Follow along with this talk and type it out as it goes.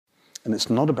And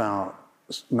it's not about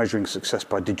measuring success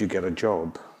by did you get a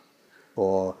job,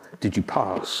 or did you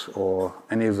pass, or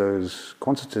any of those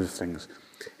quantitative things.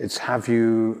 It's have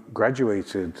you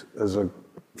graduated as a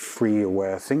free,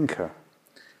 aware thinker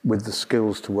with the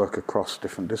skills to work across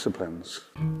different disciplines.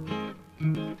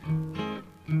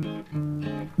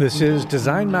 This is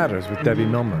Design Matters with Debbie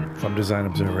Millman from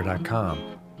DesignObserver.com.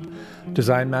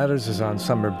 Design Matters is on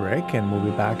summer break, and we'll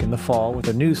be back in the fall with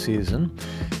a new season.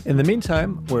 In the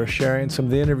meantime, we're sharing some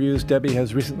of the interviews Debbie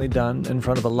has recently done in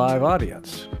front of a live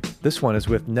audience. This one is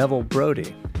with Neville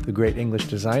Brody, the great English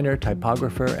designer,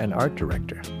 typographer, and art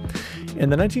director. In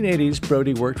the 1980s,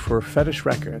 Brody worked for Fetish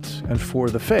Records and For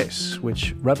the Face,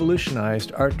 which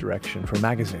revolutionized art direction for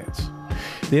magazines.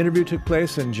 The interview took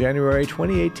place in January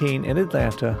 2018 in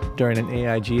Atlanta during an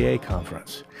AIGA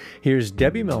conference. Here's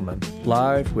Debbie Millman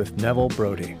live with Neville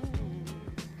Brody.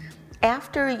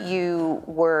 After you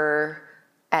were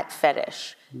at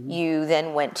Fetish, you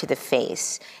then went to the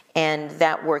Face, and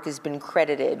that work has been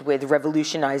credited with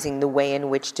revolutionizing the way in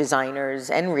which designers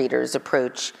and readers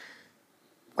approach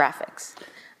graphics.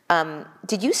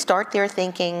 Did you start there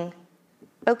thinking,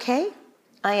 okay,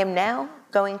 I am now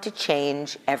going to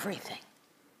change everything?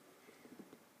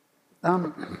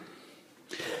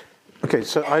 Okay,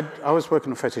 so I was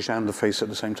working on Fetish and the Face at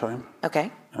the same time.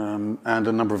 Okay. And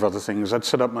a number of other things. I'd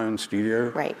set up my own studio.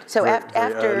 Right. So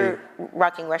after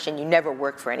Rocking Russian, you never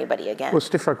worked for anybody again? Well,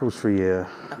 Stiff Records for a year,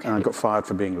 okay. And I got fired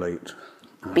for being late.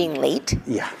 Being late?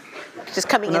 Yeah. Just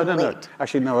coming in late? No.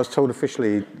 Actually, no, I was told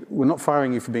officially, we're not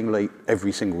firing you for being late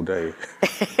every single day.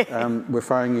 We're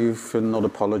firing you for not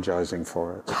apologizing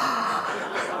for it.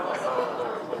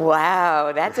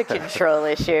 Wow, that's a control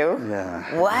issue.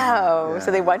 Yeah. Wow, yeah. So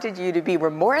they wanted you to be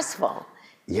remorseful.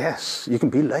 Yes, you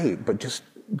can be late, but just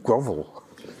grovel.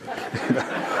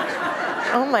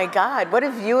 Oh my God, what a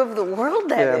view of the world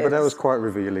that is. Yeah, but that was quite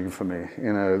revealing for me.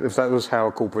 You know, if that was how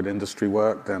corporate industry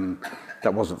worked, then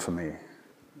that wasn't for me.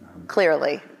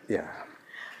 Clearly. Yeah.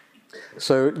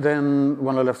 So then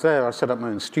when I left there, I set up my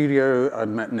own studio. I'd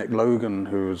met Nick Logan,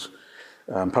 who was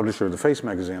publisher of the Face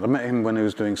magazine. I met him when he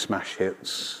was doing smash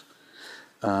hits.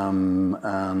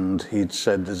 And he'd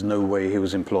said there's no way he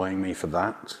was employing me for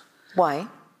that. Why?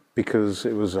 Because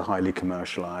it was a highly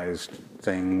commercialized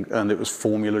thing, and it was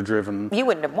formula driven. You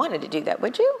wouldn't have wanted to do that,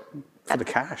 would you? For the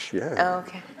cash, yeah. Oh,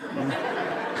 okay.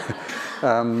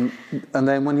 And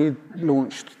then when he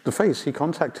launched the Face, he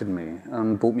contacted me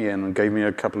and brought me in and gave me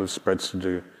a couple of spreads to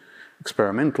do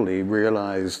experimentally,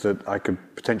 realized that I could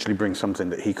potentially bring something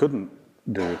that he couldn't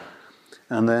do.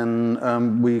 And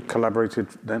then we collaborated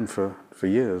then for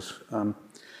years.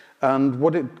 And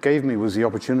what it gave me was the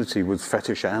opportunity with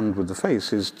Fetish and with the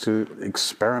Face is to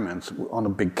experiment on a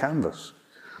big canvas.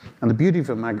 And the beauty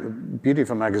of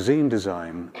a magazine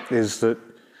design is that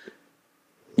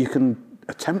you can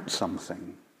attempt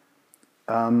something,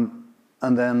 and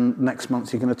then next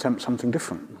month you can attempt something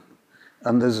different.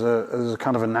 And there's a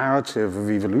kind of a narrative of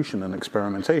evolution and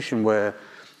experimentation where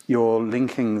you're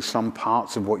linking some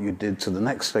parts of what you did to the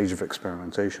next stage of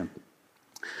experimentation.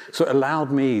 So it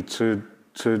allowed me to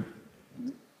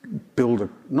build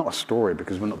not a story,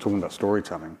 because we're not talking about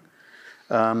storytelling,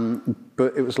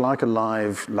 but it was like a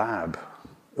live lab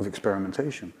of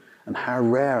experimentation. And how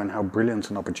rare and how brilliant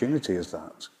an opportunity is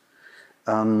that?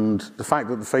 And the fact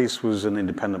that the Face was an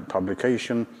independent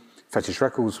publication, Fetish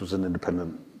Records was an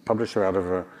independent publisher out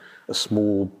of a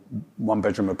small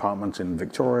one-bedroom apartment in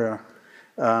Victoria,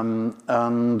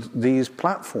 and these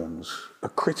platforms are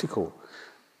critical.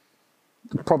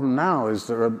 The problem now is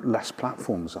there are less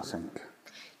platforms, I think.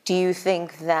 Do you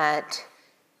think that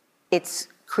it's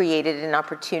created an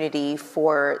opportunity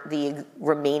for the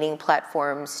remaining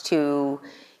platforms to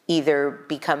either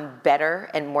become better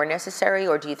and more necessary,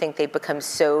 or do you think they've become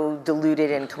so diluted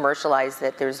and commercialized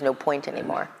that there's no point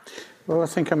anymore? Well, I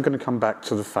think I'm going to come back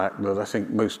to the fact that I think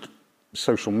most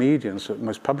social media and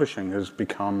most publishing has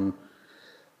become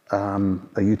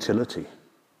a utility.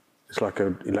 It's like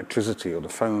electricity or the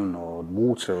phone or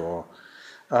water,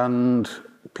 and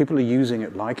people are using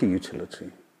it like a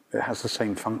utility. It has the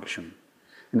same function.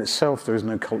 In itself, there is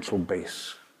no cultural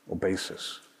base or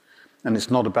basis, and it's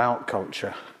not about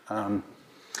culture.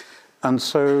 And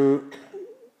so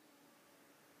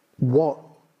what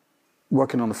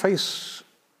working on the Face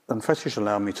and Fetish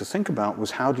allowed me to think about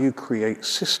was, how do you create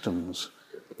systems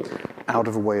out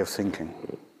of a way of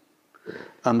thinking?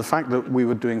 And the fact that we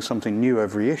were doing something new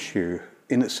every issue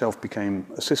in itself became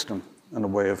a system and a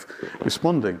way of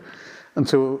responding,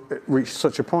 until it reached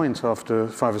such a point after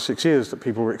 5 or 6 years that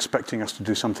people were expecting us to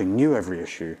do something new every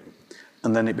issue,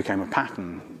 and then it became a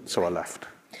pattern, so I left.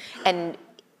 And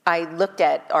I looked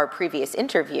at our previous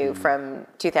interview from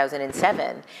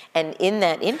 2007, and in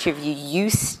that interview, you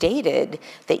stated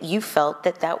that you felt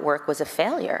that that work was a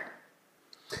failure.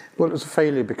 Well, it was a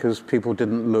failure because people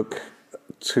didn't look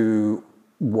to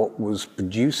what was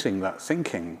producing that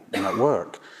thinking and that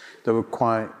work. They were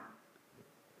quite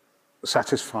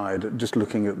satisfied at just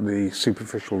looking at the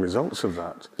superficial results of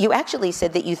that. You actually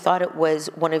said that you thought it was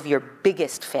one of your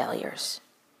biggest failures.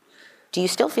 Do you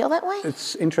still feel that way?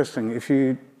 It's interesting. If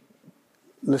you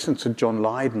listen to John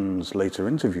Lydon's later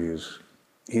interviews,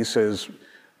 he says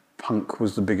punk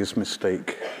was the biggest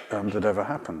mistake that ever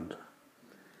happened.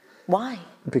 Why?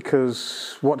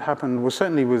 Because what happened was,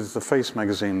 certainly with the Face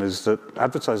magazine, is that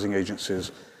advertising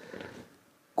agencies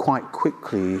quite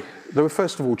quickly, they were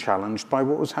first of all challenged by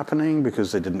what was happening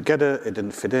because they didn't get it, it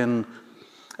didn't fit in.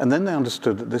 And then they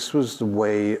understood that this was the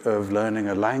way of learning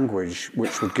a language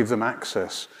which would give them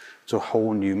access to a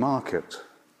whole new market.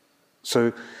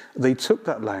 So they took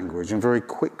that language and very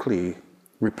quickly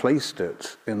replaced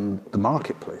it in the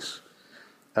marketplace,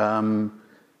 and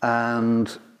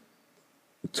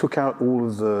took out all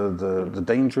of the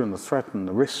danger and the threat and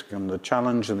the risk and the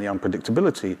challenge and the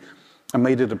unpredictability, and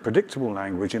made it a predictable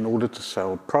language in order to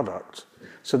sell product.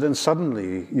 So then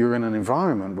suddenly you're in an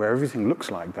environment where everything looks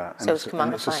like that. And so it's commodified.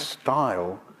 And it's a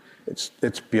style,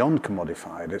 it's beyond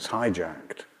commodified, it's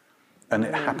hijacked. And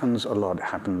it happens a lot. It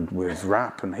happened with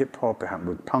rap and hip hop, it happened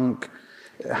with punk,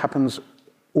 it happens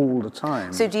all the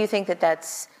time. So do you think that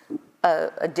that's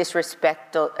a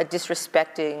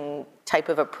disrespecting type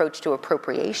of approach to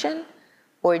appropriation?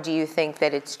 Or do you think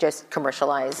that it's just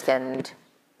commercialized and...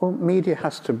 Well, media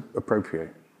has to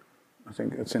appropriate. I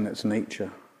think it's in its nature.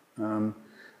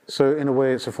 So in a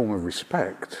way, it's a form of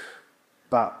respect.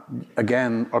 But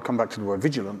again, I'll come back to the word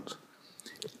vigilant.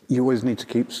 You always need to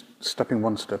keep stepping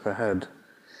one step ahead.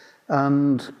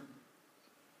 And,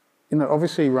 you know,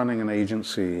 obviously running an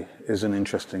agency is an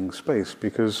interesting space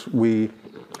because we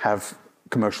have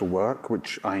commercial work,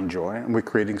 which I enjoy, and we're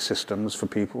creating systems for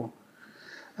people.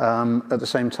 At the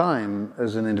same time,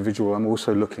 as an individual, I'm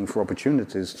also looking for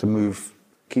opportunities to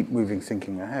keep moving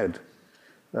thinking ahead,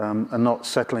 and not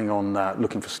settling on that,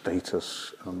 looking for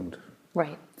status.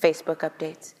 Right, Facebook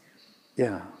updates.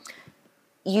 Yeah.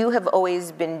 You have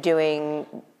always been doing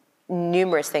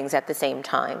numerous things at the same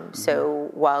time. Mm-hmm. So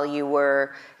while you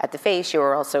were at the Face, you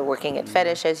were also working at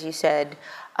Fetish, as you said.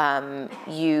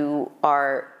 You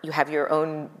have your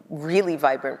own really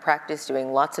vibrant practice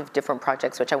doing lots of different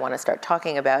projects, which I want to start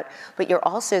talking about, but you're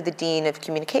also the Dean of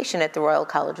Communication at the Royal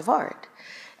College of Art.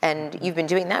 And you've been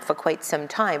doing that for quite some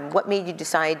time. What made you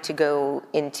decide to go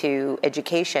into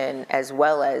education as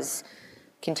well as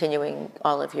continuing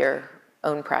all of your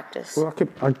own practice? Well,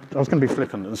 I was going to be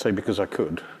flippant and say because I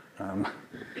could.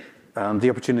 The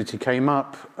opportunity came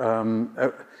up.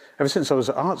 Ever since I was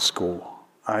at art school,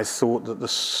 I thought that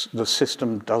the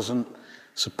system doesn't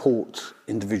support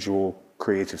individual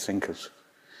creative thinkers.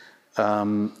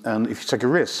 And if you take a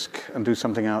risk and do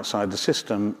something outside the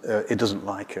system, it doesn't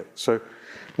like it. So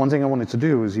one thing I wanted to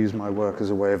do was use my work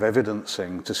as a way of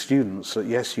evidencing to students that,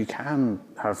 yes, you can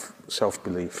have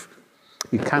self-belief.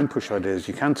 You can push ideas,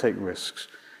 you can take risks,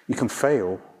 you can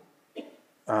fail.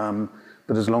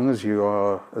 But as long as you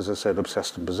are, as I said,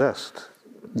 obsessed and possessed,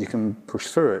 you can push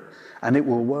through it, and it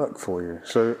will work for you.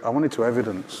 So I wanted to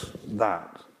evidence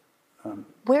that.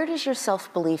 Where does your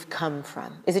self-belief come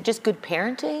from? Is it just good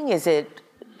parenting? Is it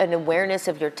an awareness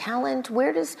of your talent?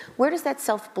 Where does that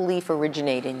self-belief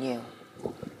originate in you?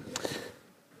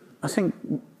 I think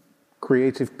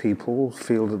creative people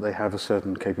feel that they have a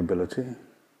certain capability,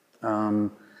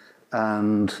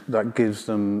 and that gives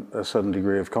them a certain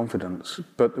degree of confidence.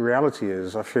 But the reality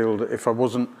is, I feel that if I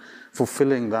wasn't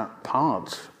fulfilling that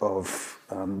part of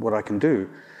what I can do,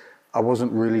 I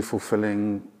wasn't really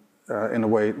fulfilling, in a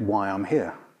way, why I'm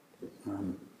here.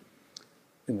 You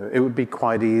know, it would be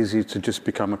quite easy to just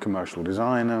become a commercial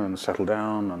designer and settle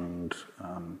down and...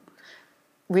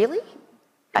 Really?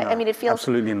 No, I mean, it feels...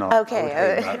 Absolutely not.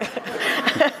 Okay.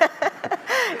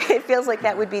 It feels like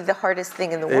that would be the hardest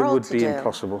thing in the world to do. It would be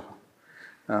impossible.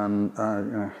 And you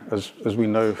know, as we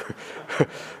know,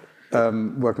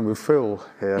 working with Phil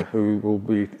here, who will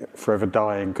be forever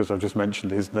dying because I've just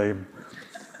mentioned his name,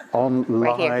 on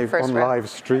live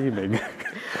streaming.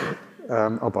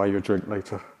 I'll buy you a drink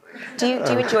later. Do you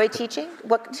enjoy teaching?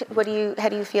 How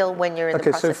do you feel when you're in the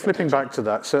process? Okay, so flipping back to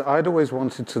that, so I'd always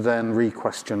wanted to then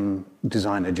re-question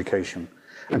design education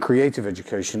and creative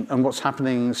education, and what's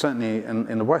happening certainly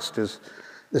in the West is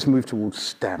this move towards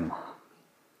STEM.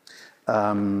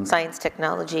 Science,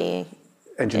 technology,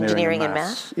 engineering and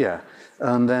math. Yeah,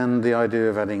 and then the idea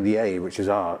of adding the A, which is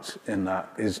art, in that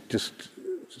is just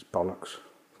bollocks.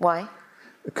 Why?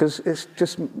 Because it's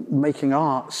just making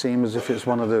art seem as if it's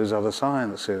one of those other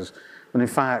sciences, when in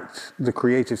fact the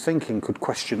creative thinking could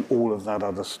question all of that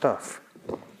other stuff.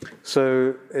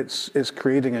 So it's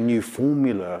creating a new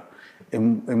formula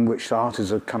in which art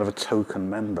is a kind of a token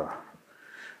member.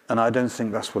 And I don't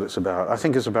think that's what it's about. I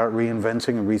think it's about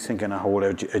reinventing and rethinking our whole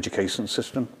education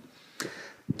system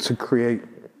to create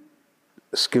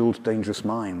skilled, dangerous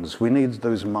minds. We need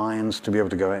those minds to be able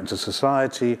to go out into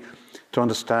society, to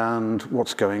understand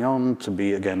what's going on, to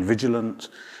be, again, vigilant,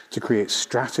 to create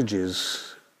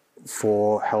strategies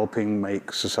for helping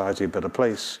make society a better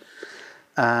place,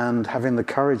 and having the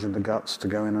courage and the guts to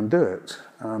go in and do it.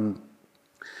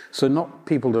 So not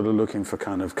people that are looking for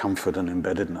kind of comfort and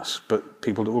embeddedness, but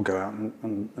people that will go out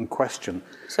and question.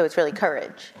 So it's really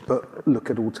courage. But look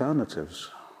at alternatives.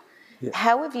 Yeah.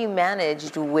 How have you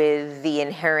managed with the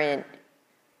inherent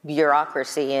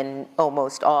bureaucracy in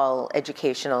almost all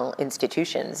educational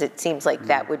institutions? It seems like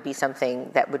that would be something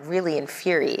that would really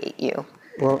infuriate you.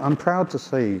 Well, I'm proud to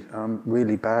say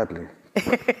really badly.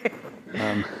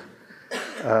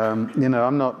 You know,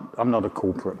 I'm not a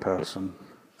corporate person,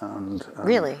 and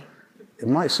Really? it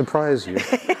might surprise you.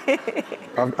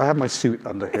 I have my suit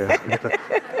under here.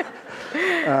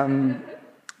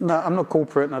 No, I'm not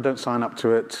corporate, and I don't sign up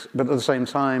to it. But at the same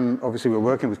time, obviously, we're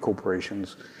working with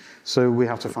corporations, so we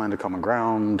have to find a common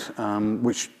ground,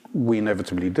 which we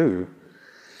inevitably do.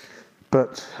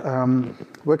 But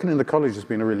working in the college has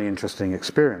been a really interesting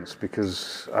experience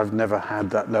because I've never had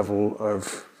that level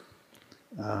of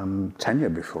tenure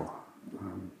before.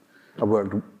 I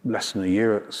worked less than a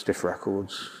year at Stiff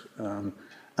Records, and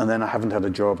then I haven't had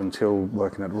a job until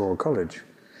working at Royal College.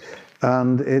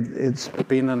 And it's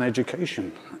been an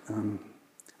education.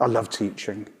 I love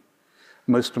teaching.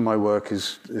 Most of my work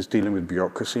is dealing with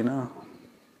bureaucracy now.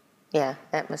 Yeah,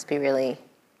 that must be really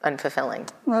unfulfilling.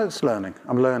 Well, it's learning.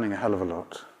 I'm learning a hell of a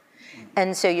lot.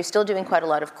 And so you're still doing quite a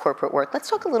lot of corporate work. Let's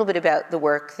talk a little bit about the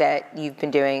work that you've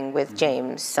been doing with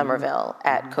James Somerville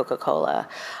at Coca-Cola.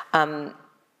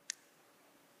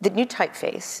 The new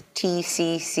typeface,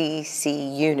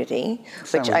 TCCC Unity,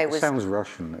 which It sounds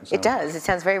Russian. It does. It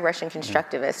sounds very Russian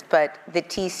constructivist, but the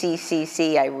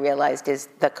TCCC, I realized, is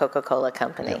the Coca-Cola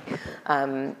company.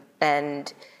 Yeah.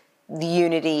 And the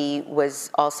Unity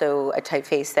was also a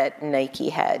typeface that Nike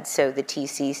had, so the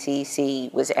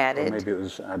TCCC was added. Or maybe it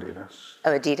was Adidas.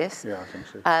 Oh, Adidas? Yeah, I think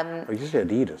so. Oh, you say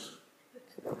Adidas.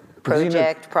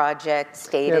 Project,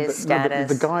 status, status.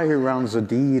 The guy who runs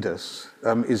Adidas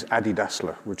is Adi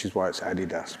Dassler, which is why it's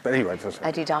Adidas. But anyway,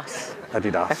 Adidas.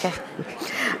 Adidas. Okay.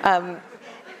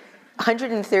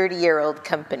 130-year-old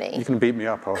company. You can beat me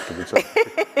up afterwards.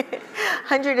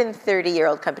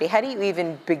 130-year-old company. How do you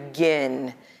even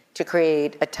begin to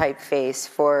create a typeface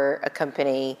for a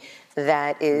company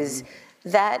that is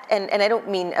that, and I don't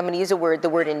mean, I'm going to use the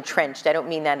word entrenched, I don't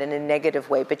mean that in a negative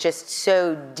way, but just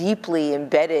so deeply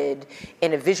embedded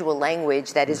in a visual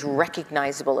language that is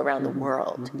recognizable around the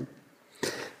world?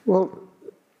 Well,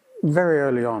 very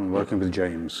early on, working with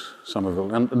James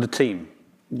Somerville and the team,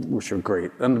 which are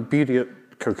great. And the beauty at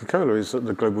Coca-Cola is that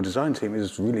the global design team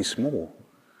is really small.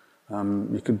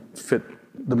 You could fit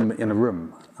them in a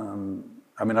room.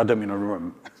 I mean, I don't mean a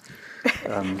room.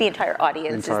 The entire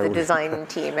audience is the design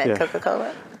team at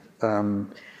Coca-Cola.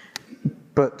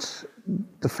 But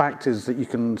the fact is that you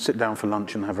can sit down for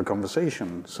lunch and have a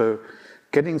conversation. So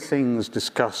getting things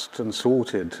discussed and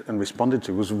sorted and responded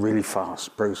to was a really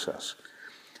fast process.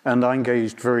 And I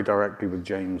engaged very directly with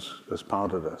James as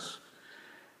part of this.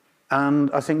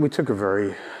 And I think we took a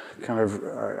very kind of,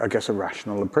 I guess, a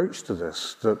rational approach to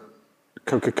this, that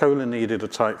Coca-Cola needed a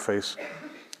typeface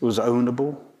that was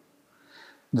ownable,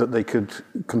 that they could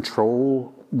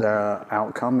control their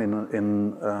outcome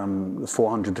in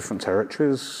 400 different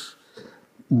territories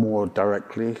more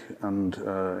directly and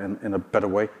in a better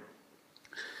way.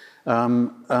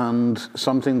 And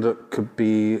something that could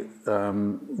be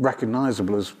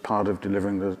recognizable as part of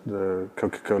delivering the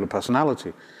Coca-Cola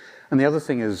personality. And the other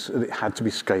thing is that it had to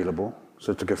be scalable,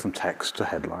 so to go from text to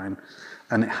headline,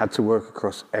 and it had to work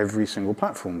across every single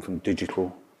platform, from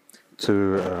digital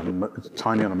to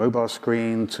tiny on a mobile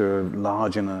screen to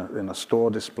large in a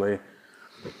store display.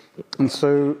 And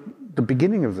so the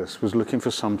beginning of this was looking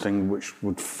for something which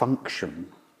would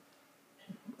function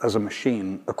as a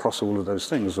machine across all of those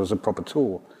things, as a proper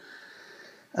tool.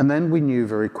 And then we knew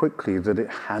very quickly that it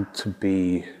had to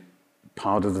be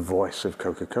part of the voice of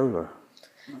Coca-Cola.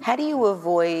 How do you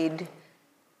avoid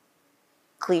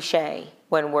cliché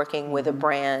when working with a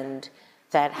brand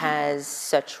that has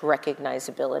such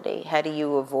recognizability? How do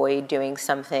you avoid doing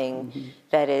something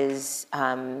that is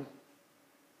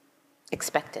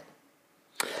expected?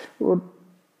 Well,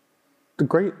 the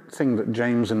great thing that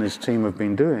James and his team have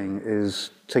been doing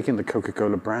is taking the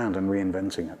Coca-Cola brand and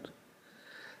reinventing it.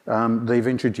 They've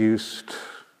introduced,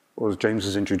 or James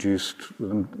has introduced,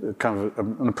 kind of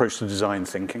an approach to design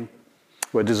thinking,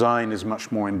 where design is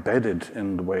much more embedded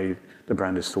in the way the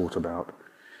brand is thought about.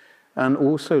 And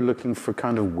also looking for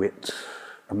kind of wit,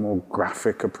 a more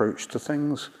graphic approach to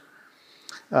things.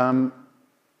 And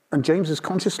James is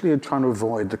consciously trying to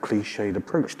avoid the cliched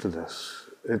approach to this.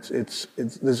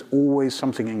 There's always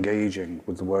something engaging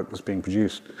with the work that's being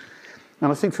produced.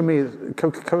 And I think for me,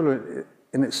 Coca-Cola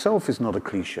in itself is not a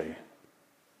cliche.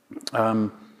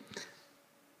 But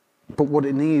what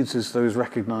it needs is those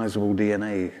recognizable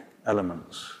DNA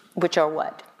elements. Which are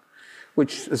what?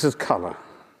 Which is color.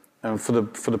 And for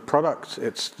the product,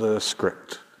 it's the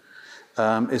script.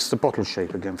 It's the bottle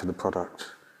shape again for the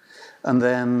product. And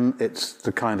then it's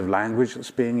the kind of language that's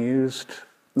being used.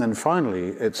 And then finally,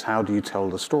 it's how do you tell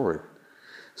the story.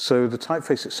 So the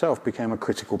typeface itself became a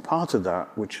critical part of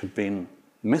that, which had been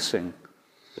missing.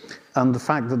 And the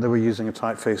fact that they were using a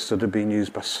typeface that had been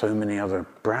used by so many other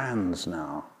brands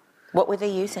now. What were they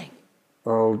using?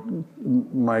 Well,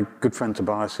 my good friend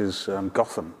Tobias is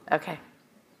Gotham. Okay.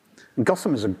 And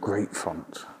Gotham is a great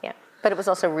font. Yeah, but it was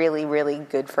also really, really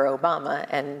good for Obama,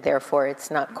 and therefore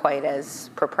it's not quite as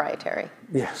proprietary.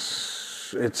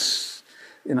 Yes, it's,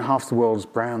 half the world's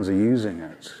brands are using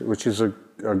it, which is a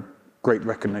great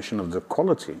recognition of the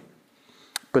quality.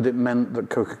 But it meant that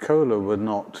Coca-Cola were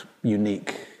not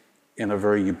unique in a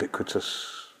very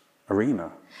ubiquitous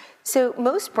arena. So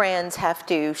most brands have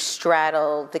to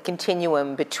straddle the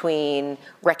continuum between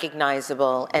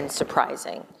recognizable and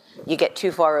surprising. You get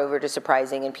too far over to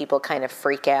surprising and people kind of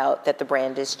freak out that the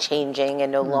brand is changing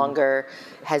and no longer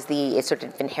has the sort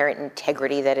of inherent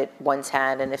integrity that it once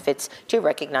had. And if it's too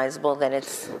recognizable, then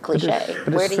it's cliche.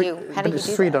 How do you do that?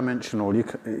 It's three-dimensional.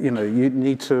 You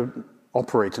need to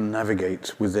operate and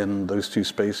navigate within those two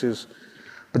spaces.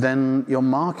 But then your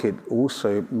market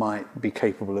also might be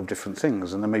capable of different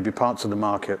things. And there may be parts of the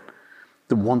market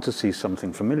that want to see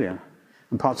something familiar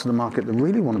and parts of the market that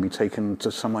really want to be taken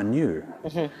to somewhere new.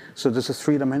 Mm-hmm. So there's a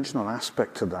three-dimensional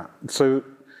aspect to that. So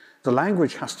the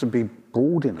language has to be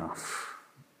broad enough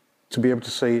to be able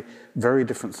to say very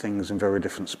different things in very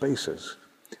different spaces,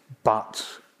 but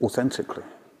authentically.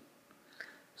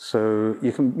 So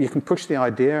you can push the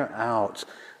idea out,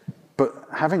 but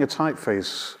having a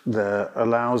typeface there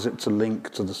allows it to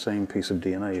link to the same piece of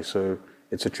DNA, so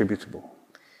it's attributable.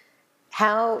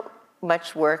 How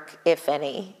much work, if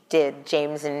any, did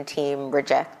James and team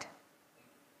reject?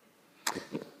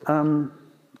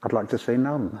 I'd like to say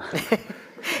none.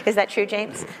 Is that true,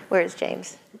 James? Where is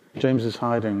James? James is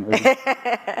hiding.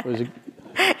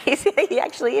 He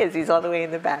actually is. He's all the way in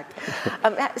the back.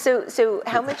 So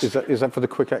how much... Is that for the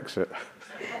quick exit?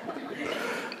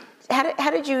 How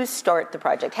did you start the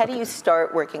project? How do you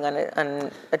start working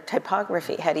on a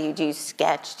typography? How do you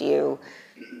sketch? Do you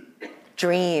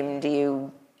dream? Do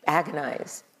you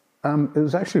agonize? It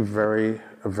was actually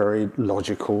a very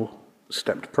logical,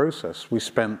 stepped process. We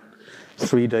spent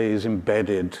 3 days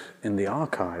embedded in the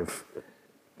archive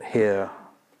here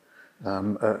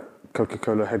at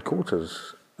Coca-Cola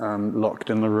headquarters, locked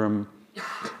in the room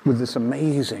with this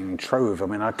amazing trove. I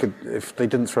mean, if they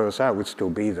didn't throw us out, we'd still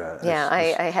be there. Yeah,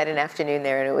 I had an afternoon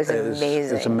there, and it was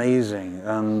amazing. It's amazing.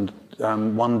 And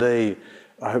one day,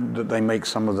 I hope that they make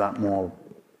some of that more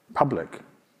public.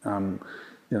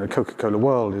 Coca-Cola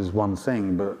World is one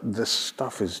thing, but this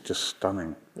stuff is just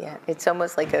stunning. Yeah, it's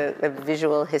almost like a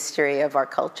visual history of our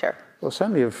culture. Well,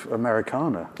 certainly of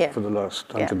Americana for the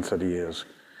last 130 years.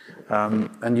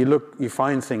 And you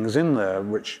find things in there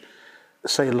which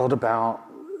say a lot about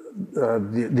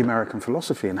the American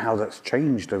philosophy and how that's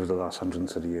changed over the last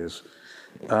 130 years.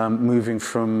 Moving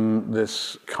from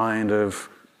this kind of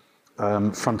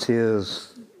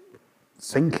frontiers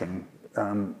thinking,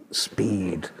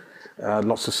 speed.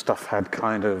 Lots of stuff had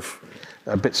kind of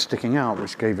bits sticking out,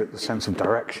 which gave it the sense of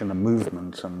direction and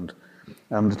movement. And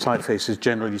the typefaces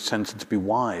generally tended to be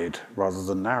wide rather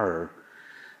than narrow.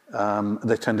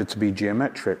 They tended to be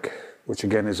geometric, which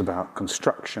again is about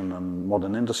construction and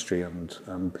modern industry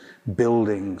and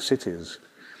building cities.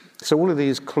 So all of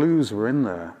these clues were in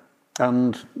there.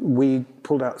 And we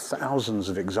pulled out thousands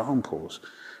of examples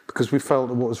because we felt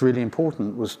that what was really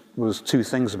important was two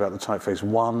things about the typeface.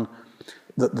 One,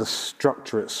 that the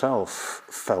structure itself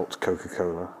felt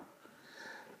Coca-Cola.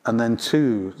 And then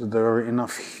two, that there are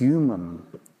enough human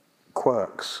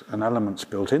quirks and elements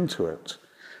built into it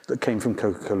that came from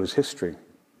Coca-Cola's history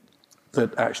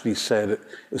that actually said it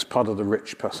was part of the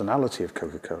rich personality of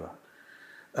Coca-Cola.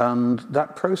 And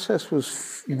that process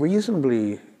was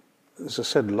reasonably as I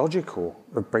said, logical,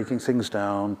 of breaking things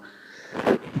down,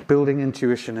 building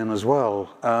intuition in as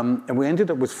well. And we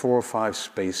ended up with 4 or 5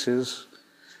 spaces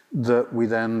that we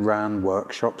then ran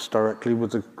workshops directly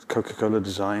with the Coca-Cola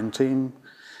design team.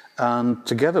 And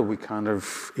together we kind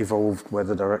of evolved where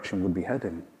the direction would be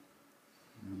heading.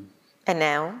 And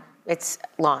now it's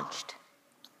launched.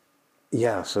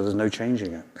 Yeah, so there's no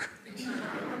changing it.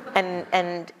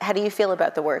 And how do you feel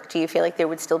about the work? Do you feel like there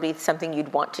would still be something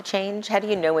you'd want to change? How do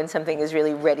you know when something is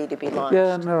really ready to be launched?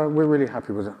 Yeah, no, we're really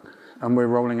happy with it. And we're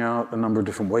rolling out a number of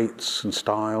different weights and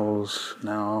styles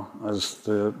now as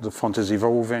the font is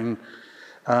evolving.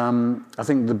 I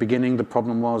think at the beginning the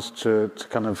problem was to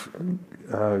kind of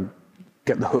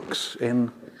get the hooks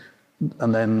in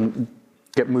and then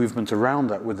get movement around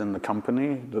that within the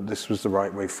company, that this was the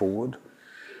right way forward.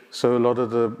 So a lot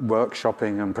of the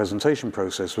workshopping and presentation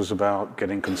process was about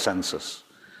getting consensus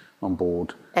on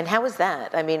board. And how was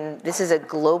that? I mean, this is a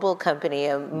global company,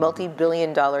 a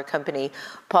multi-billion-dollar company.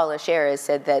 Paula Scher has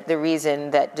said that the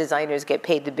reason that designers get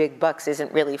paid the big bucks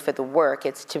isn't really for the work,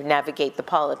 it's to navigate the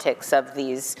politics of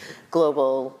these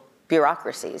global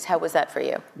bureaucracies. How was that for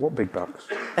you? What big bucks?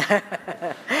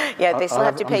 Yeah, they still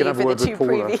have to pay you for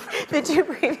the two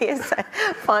previous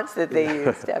fonts that they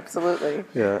used, absolutely.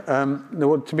 Yeah, no,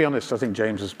 well, to be honest, I think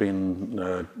James has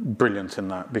been brilliant in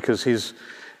that, because he's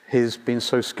been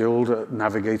so skilled at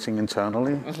navigating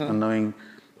internally and knowing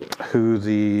who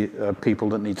the people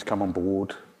that need to come on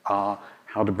board are,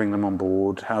 how to bring them on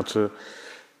board, how to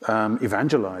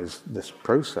evangelize this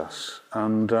process.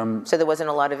 And so there wasn't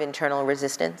a lot of internal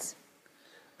resistance?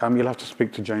 You'll have to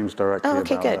speak to James directly about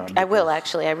that. Okay, good. I will,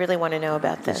 actually. I really want to know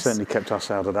about this. He certainly kept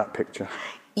us out of that picture.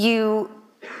 You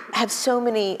have so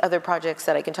many other projects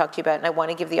that I can talk to you about, and I want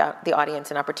to give the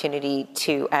audience an opportunity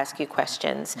to ask you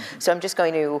questions. So I'm just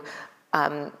going to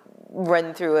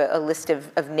run through a list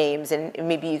of names, and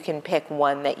maybe you can pick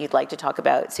one that you'd like to talk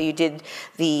about. So you did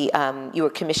you were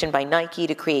commissioned by Nike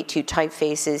to create 2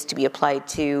 typefaces to be applied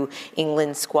to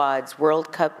England squad's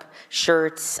World Cup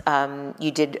shirts.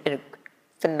 You did a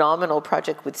phenomenal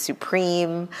project with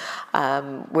Supreme,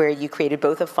 where you created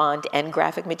both a font and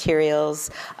graphic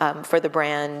materials for the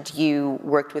brand. You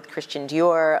worked with Christian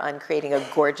Dior on creating a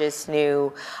gorgeous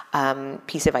new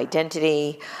piece of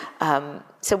identity.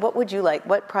 So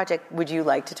what project would you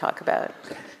like to talk about?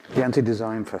 The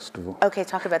Anti-Design Festival. Okay,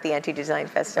 talk about the Anti-Design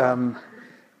Festival.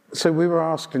 So we were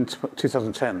asked in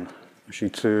 2010,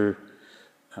 actually, to,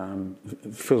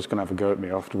 Phil's going to have a go at me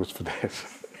afterwards for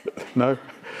this. No?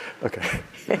 Okay.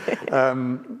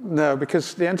 No,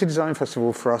 because the Anti-Design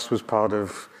Festival for us was part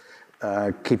of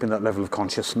keeping that level of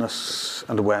consciousness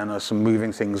and awareness and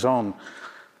moving things on.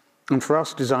 And for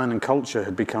us, design and culture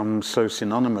had become so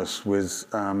synonymous with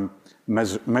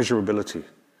measurability.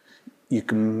 You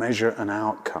can measure an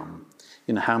outcome.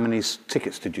 You know, how many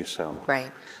tickets did you sell?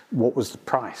 Right. What was the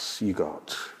price you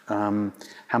got? How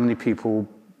many people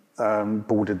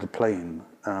boarded the plane?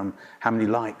 How many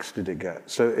likes did it get?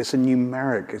 So it's a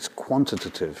numeric, it's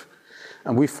quantitative.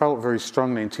 And we felt very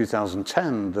strongly in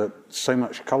 2010 that so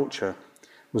much culture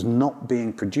was not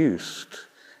being produced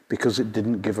because it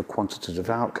didn't give a quantitative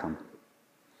outcome.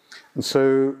 And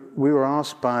so we were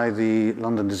asked by the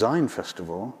London Design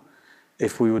Festival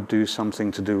if we would do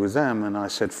something to do with them, and I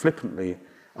said flippantly,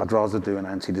 I'd rather do an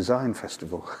anti-design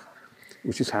festival,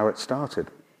 which is how it started.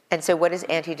 And so what does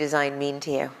anti-design mean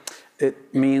to you?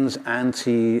 It means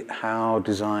anti how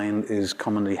design is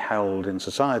commonly held in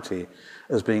society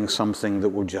as being something that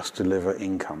will just deliver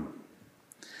income.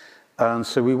 And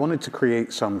so we wanted to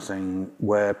create something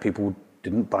where people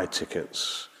didn't buy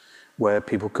tickets, where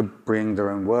people could bring their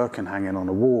own work and hang it on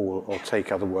a wall or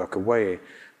take other work away,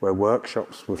 where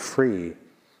workshops were free,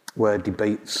 where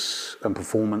debates and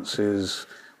performances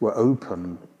were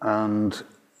open and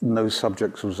no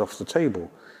subject was off the table.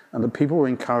 And that people were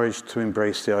encouraged to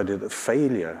embrace the idea that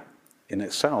failure in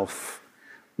itself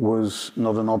was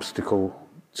not an obstacle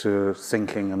to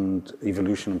thinking and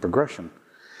evolution and progression.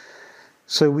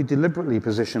 So we deliberately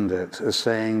positioned it as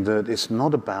saying that it's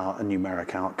not about a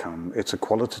numeric outcome, it's a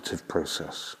qualitative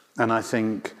process. And I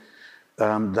think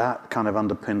that kind of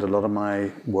underpinned a lot of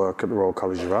my work at the Royal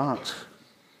College of Art.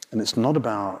 And it's not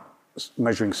about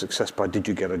measuring success by did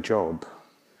you get a job,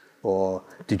 or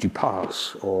did you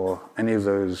pass, or any of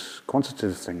those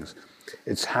quantitative things.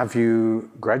 It's have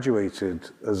you graduated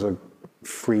as a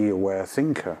free, aware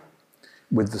thinker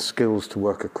with the skills to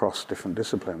work across different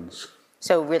disciplines.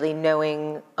 So really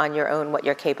knowing on your own what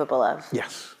you're capable of.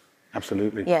 Yes,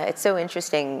 absolutely. Yeah, it's so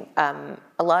interesting.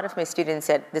 A lot of my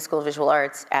students at the School of Visual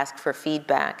Arts ask for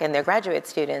feedback, and they're graduate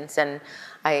students, and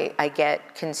I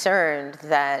get concerned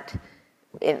that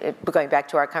going back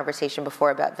to our conversation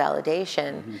before about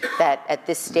validation, that at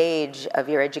this stage of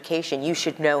your education, you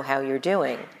should know how you're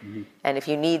doing. And if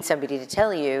you need somebody to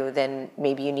tell you, then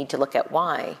maybe you need to look at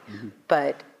why.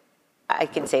 But I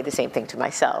can say the same thing to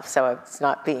myself, so it's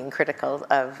not being critical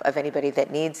of anybody that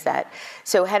needs that.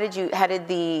 So what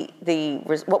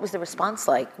was the response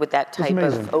like with that type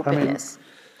of openness?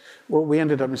 Well, we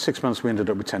ended up in 6 months. We ended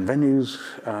up with 10 venues.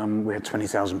 We had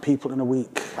 20,000 people in a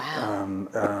week.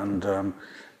 Wow!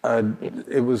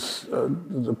 It was a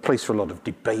place for a lot of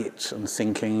debate and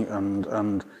thinking,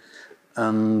 and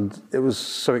it was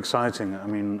so exciting. I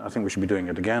mean, I think we should be doing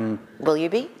it again. Will you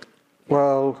be?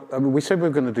 Well, we said we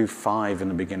were going to do 5 in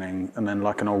the beginning, and then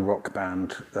like an old rock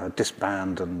band,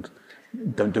 disband, and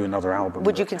don't do another album.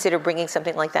 Would you consider bringing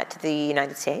something like that to the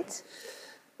United States?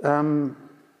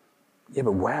 Yeah,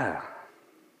 but where?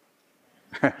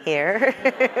 Here.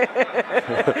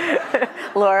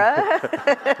 Laura?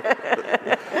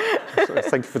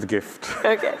 Thank you for the gift.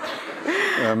 Okay.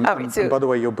 All right, so, by the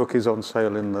way, your book is on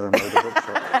sale in the Motor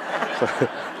Bookshop.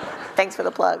 Thanks for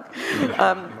the plug.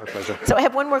 My pleasure. So I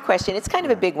have one more question. It's kind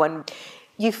of a big one.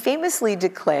 You famously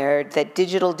declared that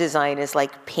digital design is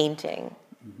like painting,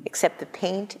 except the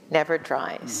paint never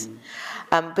dries.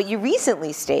 But you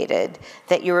recently stated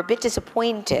that you're a bit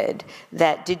disappointed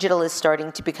that digital is starting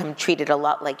to become treated a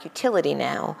lot like utility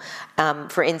now.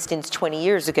 For instance, 20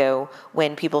 years ago,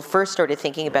 when people first started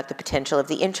thinking about the potential of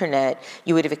the internet,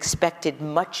 you would have expected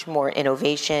much more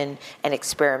innovation and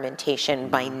experimentation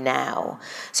by now.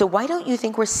 So why don't you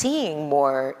think we're seeing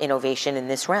more innovation in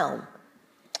this realm?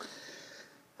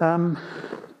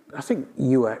 I think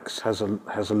UX has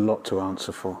a lot to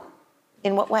answer for.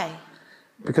 In what way?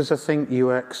 Because I think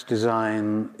UX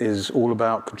design is all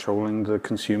about controlling the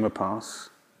consumer path.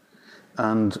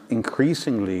 And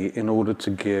increasingly, in order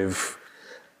to give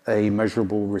a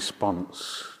measurable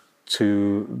response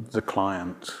to the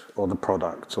client or the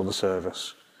product or the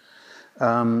service.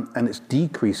 And it's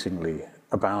decreasingly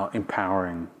about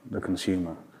empowering the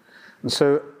consumer. And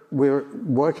so we're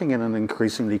working in an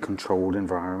increasingly controlled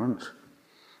environment.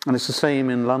 And it's the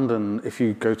same in London. If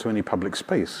you go to any public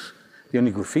space, the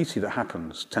only graffiti that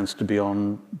happens tends to be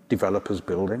on developers'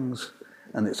 buildings,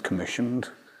 and it's commissioned.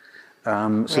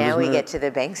 So now we get to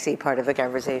the Banksy part of the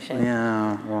conversation.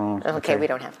 Yeah, well... Okay, we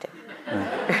don't have to.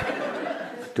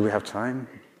 Do we have time?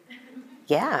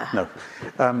 Yeah. No.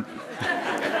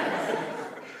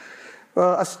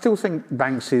 Well, I still think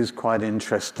Banksy is quite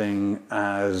interesting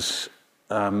as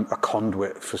a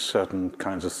conduit for certain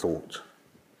kinds of thought.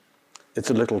 It's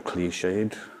a little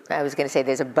cliched. I was going to say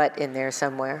there's a but in there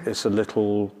somewhere. It's a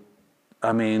little,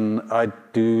 I mean, I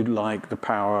do like the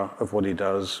power of what he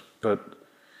does, but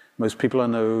most people I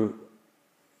know,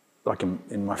 like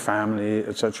in my family,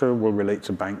 etc., will relate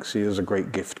to Banksy as a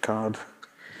great gift card.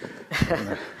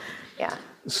 Yeah.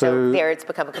 So there it's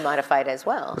become commodified as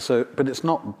well. So, but it's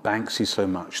not Banksy so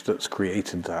much that's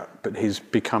created that, but he's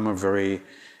become a very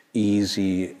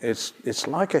easy, it's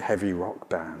like a heavy rock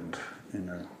band, you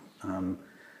know.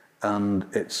 And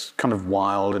it's kind of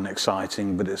wild and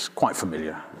exciting, but it's quite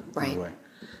familiar in a way.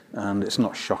 And it's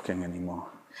not shocking anymore.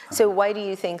 So why do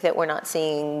you think that we're not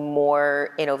seeing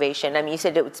more innovation? I mean, you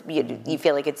said you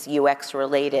feel like it's UX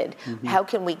related. How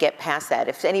can we get past that?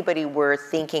 If anybody were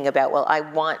thinking about, well, I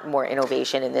want more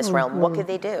innovation in this realm, what could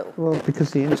they do? Well,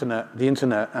 because the internet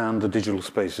and the digital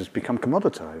space has become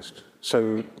commoditized.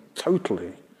 So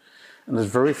totally. And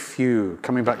there's very few,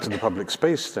 coming back to the public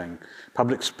space thing,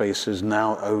 public space is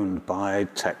now owned by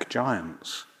tech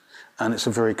giants. And it's a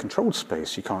very controlled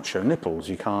space. You can't show nipples,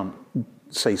 you can't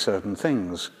say certain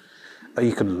things.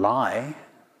 You can lie,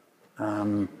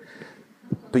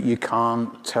 but you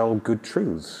can't tell good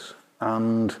truths.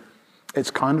 And it's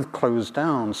kind of closed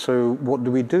down. So what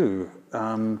do?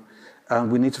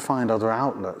 We need to find other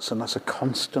outlets. And that's a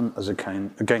constant,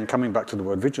 again, coming back to the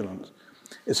word vigilance,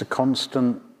 it's a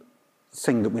constant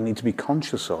thing that we need to be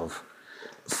conscious of,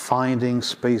 finding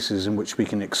spaces in which we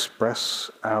can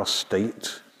express our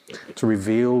state to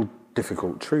reveal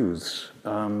difficult truths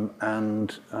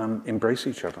and embrace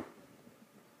each other.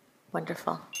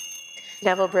 Wonderful.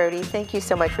 Neville Brody, thank you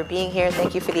so much for being here.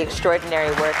 Thank you for the extraordinary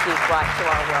work you've brought to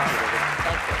our world.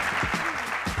 Thank you.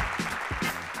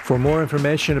 For more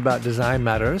information about Design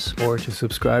Matters or to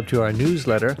subscribe to our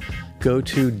newsletter, go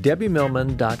to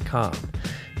debbiemillman.com.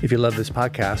 If you love this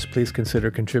podcast, please consider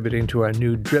contributing to our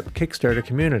new DRIP Kickstarter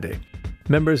community.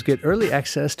 Members get early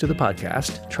access to the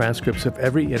podcast, transcripts of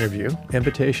every interview,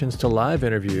 invitations to live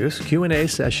interviews, Q&A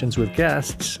sessions with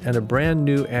guests, and a brand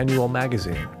new annual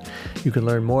magazine. You can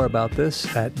learn more about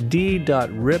this at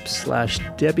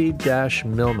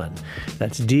d.rip/Debbie-Millman.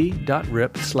 That's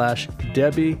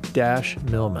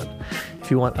d.rip/Debbie-Millman. If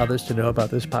you want others to know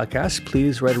about this podcast,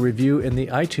 please write a review in the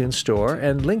iTunes store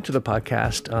and link to the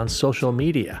podcast on social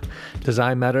media.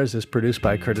 Design Matters is produced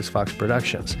by Curtis Fox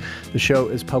Productions. The show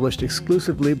is published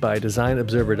exclusively by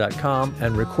DesignObserver.com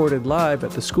and recorded live at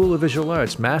the School of Visual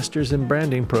Arts Masters in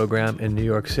Branding program in New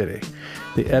York City.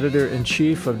 The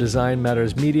editor-in-chief of Design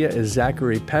Matters Media is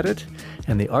Zachary Pettit,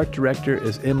 and the art director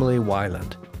is Emily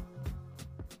Weiland.